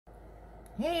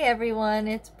Hey everyone,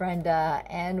 it's Brenda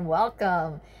and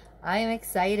welcome. I am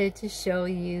excited to show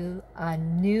you a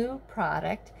new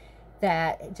product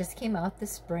that just came out this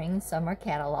spring summer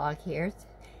catalog here,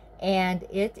 and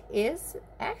it is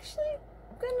actually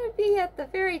going to be at the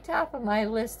very top of my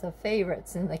list of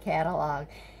favorites in the catalog,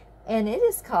 and it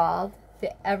is called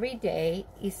the Everyday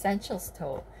Essentials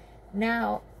Tote.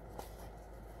 Now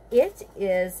it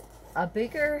is a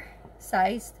bigger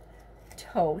sized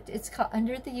tote. It's called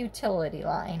under the utility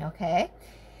line, okay,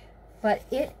 but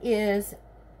it is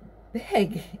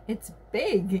big. It's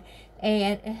big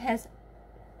and it has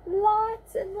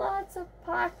lots and lots of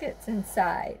pockets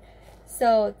inside.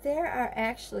 So there are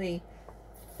actually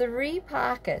 3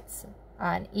 pockets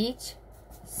on each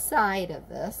side of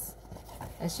this,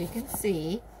 as you can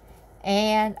see,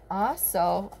 and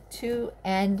also 2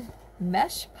 end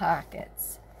mesh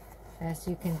pockets, as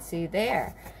you can see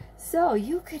there. So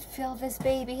you could fill this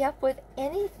baby up with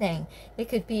anything. It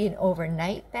could be an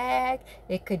overnight bag,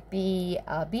 it could be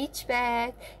a beach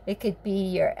bag, it could be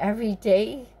your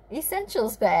everyday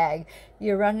essentials bag.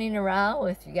 You're running around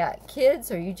with, you got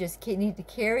kids, or you just need to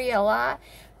carry a lot.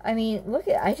 I mean, look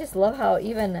at, I just love how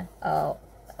even All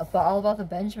About the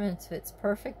Benjamins fits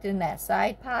perfect in that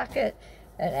side pocket,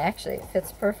 and actually it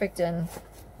fits perfect in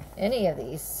any of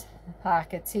these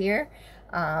pockets here.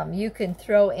 You can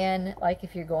throw in, like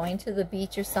if you're going to the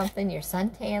beach or something, your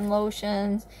suntan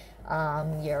lotions,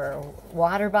 your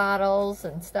water bottles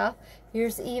and stuff.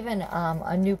 Here's even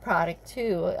a new product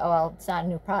too. Well, it's not a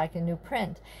new product, a new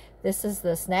print. This is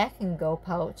the Snack and Go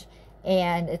pouch,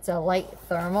 and it's a light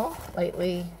thermal,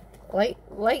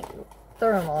 light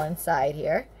thermal inside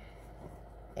here.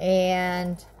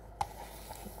 And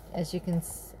as you can,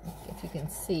 if you can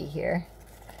see here,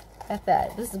 at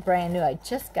that, this is brand new. I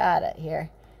just got it here,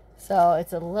 so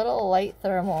it's a little light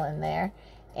thermal in there,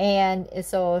 and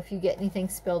so if you get anything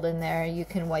spilled in there, you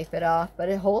can wipe it off. But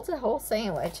it holds a whole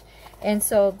sandwich, and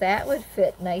so that would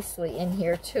fit nicely in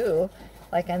here too,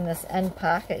 like on this end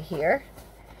pocket here.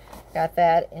 Got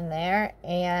that in there,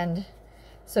 and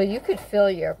so you could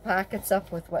fill your pockets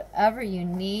up with whatever you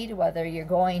need, whether you're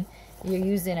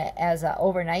using it as an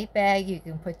overnight bag. You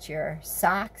can put your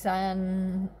socks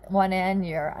on one end,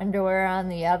 your underwear on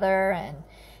the other, and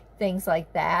things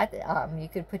like that. You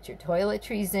could put your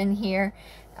toiletries in here.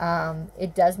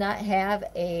 It does not have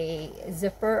a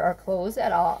zipper or closing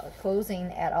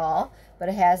at all, but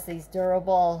it has these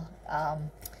durable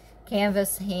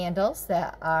canvas handles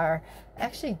that are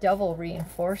actually double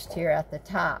reinforced here at the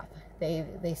top.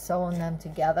 They sewn them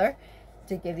together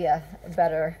to give you a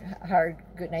better, hard,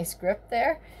 good, nice grip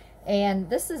there. And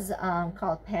this is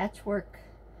called patchwork,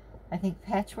 I think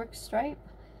patchwork stripe,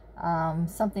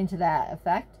 something to that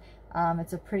effect.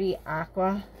 It's a pretty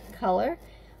aqua color,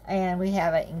 and we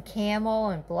have it in camo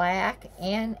and black,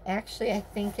 and actually I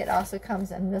think it also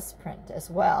comes in this print as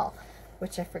well,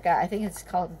 which I forgot. I think it's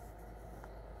called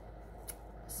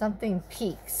something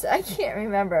Peaks. I can't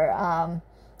remember.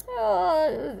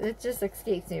 Oh, it just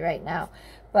escapes me right now,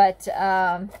 but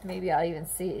maybe I'll even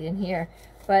see it in here.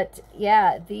 But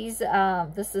yeah, this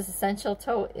essential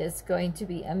tote is going to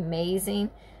be amazing.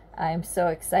 I'm so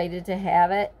excited to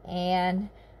have it, and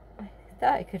I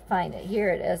thought I could find it. Here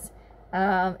it is.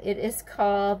 It is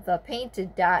called the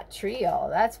Painted Dot Trio.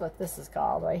 That's what this is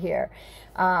called right here.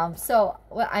 So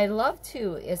what I love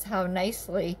too is how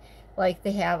nicely, like,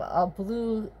 they have a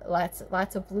blue, lots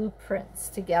of blueprints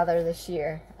together this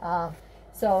year.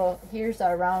 So here's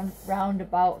our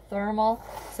roundabout thermal,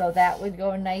 so that would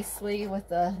go nicely with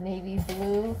the navy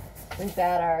blue. We've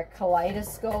got our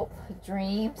kaleidoscope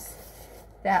dreams,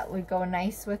 that would go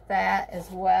nice with that as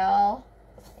well.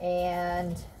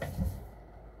 And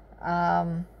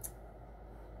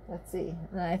let's see,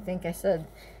 I think I said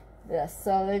this.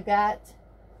 So they've got,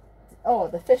 oh,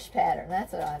 the fish pattern.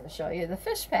 That's what I wanted to show you, the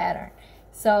fish pattern.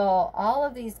 So all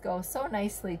of these go so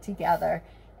nicely together,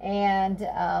 and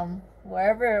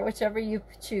whichever you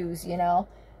choose, you know.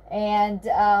 And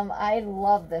I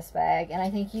love this bag, and I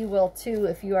think you will too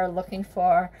if you are looking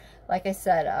for, like I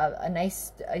said, a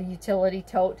nice utility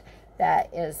tote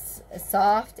that is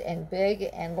soft and big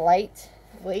and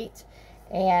lightweight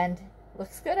and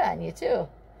looks good on you too.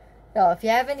 So if you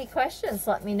have any questions,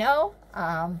 let me know.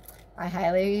 I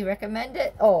highly recommend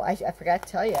it. Oh, I forgot to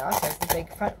tell you, it also has a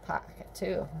big front pocket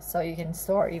too, so you can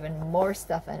store even more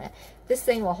stuff in it. This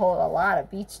thing will hold a lot of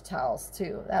beach towels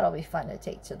too. That'll be fun to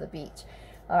take to the beach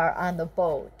or on the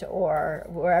boat or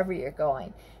wherever you're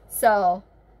going. So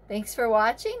thanks for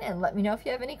watching, and let me know if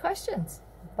you have any questions.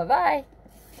 Bye-bye.